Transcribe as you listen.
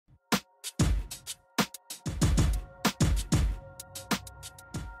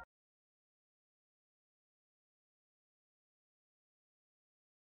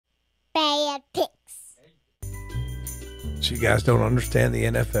Bad picks. So you guys don't understand the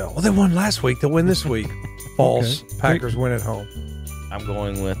NFL. Well, they won last week. They'll win this week. False. Okay. Packers win at home. I'm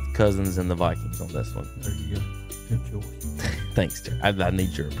going with Cousins and the Vikings on this one. There you go. Good choice. Thanks, Terry. I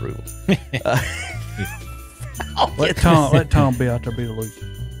need your approval. Let Tom be out there be the loser.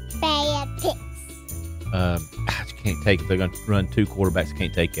 Bad picks. I can't take it. They're going to run two quarterbacks.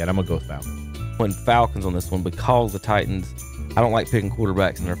 Can't take that. I'm going to go with Falcons. Went Falcons on this one because the Titans, I don't like picking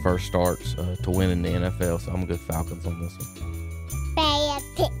quarterbacks in their first starts to win in the NFL, so I'm going to go Falcons on this one. Bad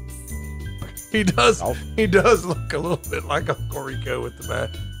picks. He does look a little bit like Uncle Rico with the bat.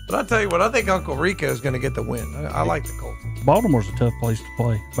 But I tell you what, I think Uncle Rico is going to get the win. I like the Colts. Baltimore's a tough place to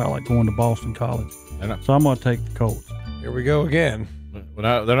play. About like going to Boston College. So I'm going to take the Colts. Here we go again.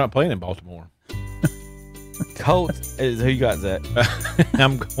 Well, they're not playing in Baltimore. Colts is who you got, Zach?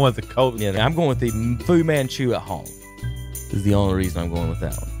 I'm going with the Colts. Yeah, I'm going with the Fu Manchu at home. Is the only reason I'm going with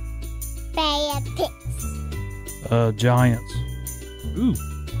that one. Bad picks. Giants. Ooh,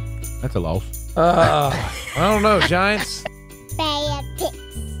 that's a loss. I don't know, Giants. Bad picks.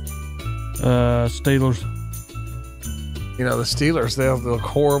 Steelers. You know, the Steelers, they'll look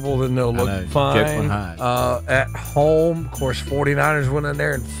horrible, then they'll look fine. Jekyll and Hyde. At home, of course, 49ers went in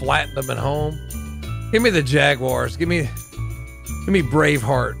there and flattened them at home. Give me the Jaguars. Give me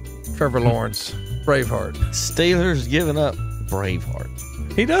Braveheart, Trevor Lawrence. Braveheart. Steelers giving up Braveheart.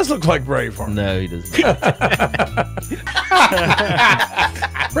 He does look like Braveheart. No, he doesn't.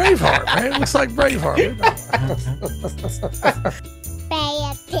 Braveheart, man. It looks like Braveheart.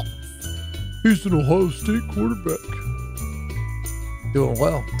 Bad picks. He's an Ohio State quarterback. Doing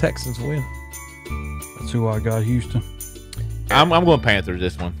well. Texans win. That's who I got, Houston. I'm going Panthers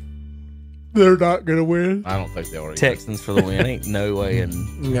this one. They're not going to win. I don't think they are. Texans for the win. Ain't no way. And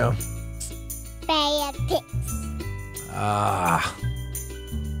No. Bad picks.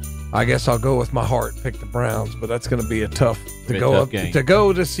 I guess I'll go with my heart. Pick the Browns, but that's going to be a tough to Be a go tough up game. to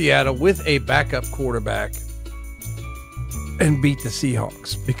go to Seattle with a backup quarterback and beat the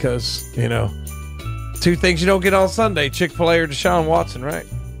Seahawks because two things you don't get on Sunday: Chick-fil-A or Deshaun Watson, right?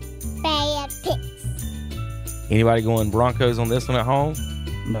 Bad picks. anybody going Broncos on this one at home?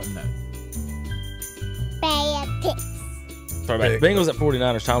 No. Bad picks. Sorry about Big. Bengals at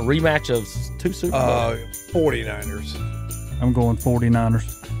 49ers, Tom. Rematch of two Super Bowls. 49ers. I'm going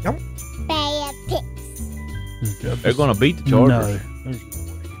 49ers. Bad picks. They're going to beat the Chargers. No. There's no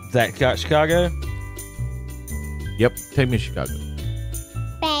way. Zach got Chicago. Yep, take me to Chicago.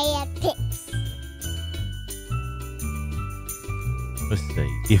 Bad picks. Let's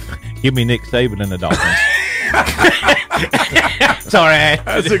see. Give me Nick Saban and the Dolphins. Sorry,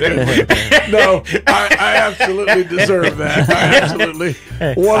 That's a good one. No, I absolutely deserve that. I absolutely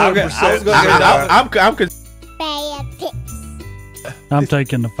 100%. I'm Bad picks. I'm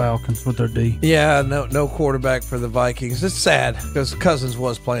taking the Falcons with their D. Yeah, no quarterback for the Vikings. It's sad because Cousins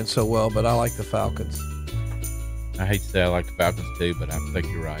was playing so well, but I like the Falcons. I hate to say I like the Falcons too, but I think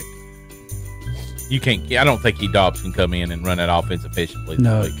you're right. You can't. I don't think Dobbs can come in and run that offense efficiently this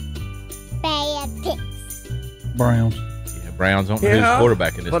No. week. Bad picks. Browns. Yeah, Browns don't know who's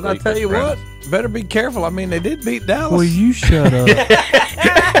quarterback in this but week. I tell you Browns. what, better be careful. I mean, they did beat Dallas. Will you shut up?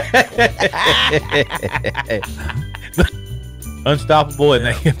 Unstoppable, and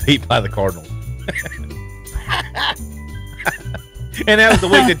they get beat by the Cardinals. And that was the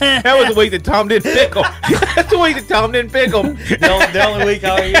week that Tom didn't pick them. That's the week that Tom didn't pick them. The only week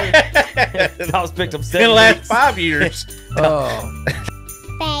all year. I was picked up 7 In the last weeks. 5 years. Oh,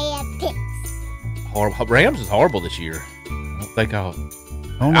 Bad picks. Horrible. Rams is horrible this year. I don't think I'll.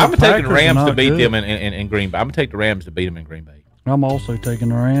 I'm I'm taking the Rams to beat them in Green Bay. I'm gonna take the Rams to beat them in Green Bay. I'm also taking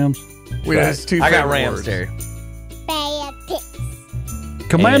the Rams. that's two I got favorite Rams, words. Terry. Bad picks.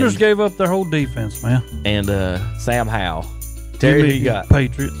 Commanders And- gave up their whole defense, man. And Sam Howell. Terry, who you got?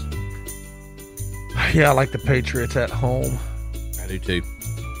 Patriots. Yeah, I like the Patriots at home. I do too.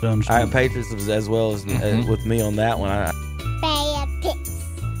 Done. I have Patriots as well as with me on that one. Bad picks.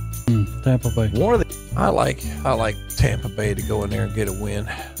 Tampa Bay. One of the I like Tampa Bay to go in there and get a win.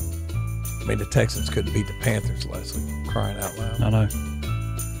 I mean, the Texans couldn't beat the Panthers last week. Crying out loud. I know.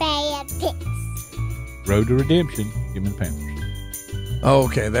 Bad picks. Road to redemption. Give me the Panthers. Oh,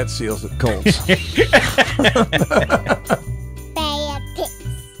 okay, that seals it. Colts. Bad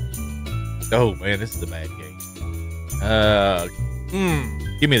picks. Oh man, this is a bad game.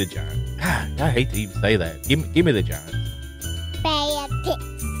 Give me the Giants. I hate to even say that. Give me the Giants. Bad picks.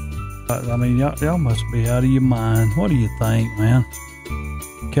 I mean, y'all must be out of your mind. What do you think, man?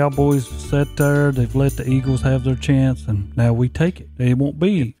 Cowboys sat there. They've let the Eagles have their chance, and now we take it. It won't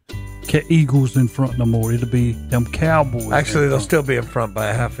be Eagles in front no more. It'll be them Cowboys. Actually, in they'll front. still be in front by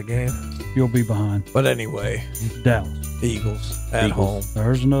a half a game. you'll be behind. But anyway, Dallas. Eagles at Eagles. home.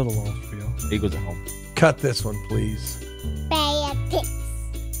 There's another loss for y'all. Eagles at home. Cut this one, please. Bear picks.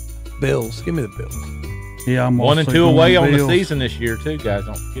 Bills. Give me the Bills. Yeah, I'm 1 and also 2 away going on the Bills. season this year too, guys.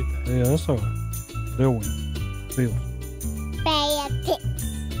 Don't forget that. Yeah, that's all right. They'll win. Bills. Bear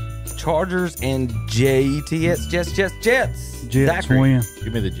picks. Chargers and Jets. Jets. Jets Zachary. win.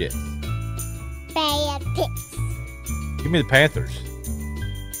 Give me the Jets. Bear picks. Give me the Panthers.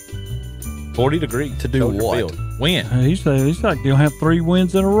 40 degrees. To do Soldier what? Field. Win. He's like gonna have 3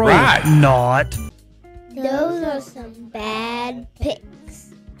 wins in a row. Right. Not. Those are some bad picks.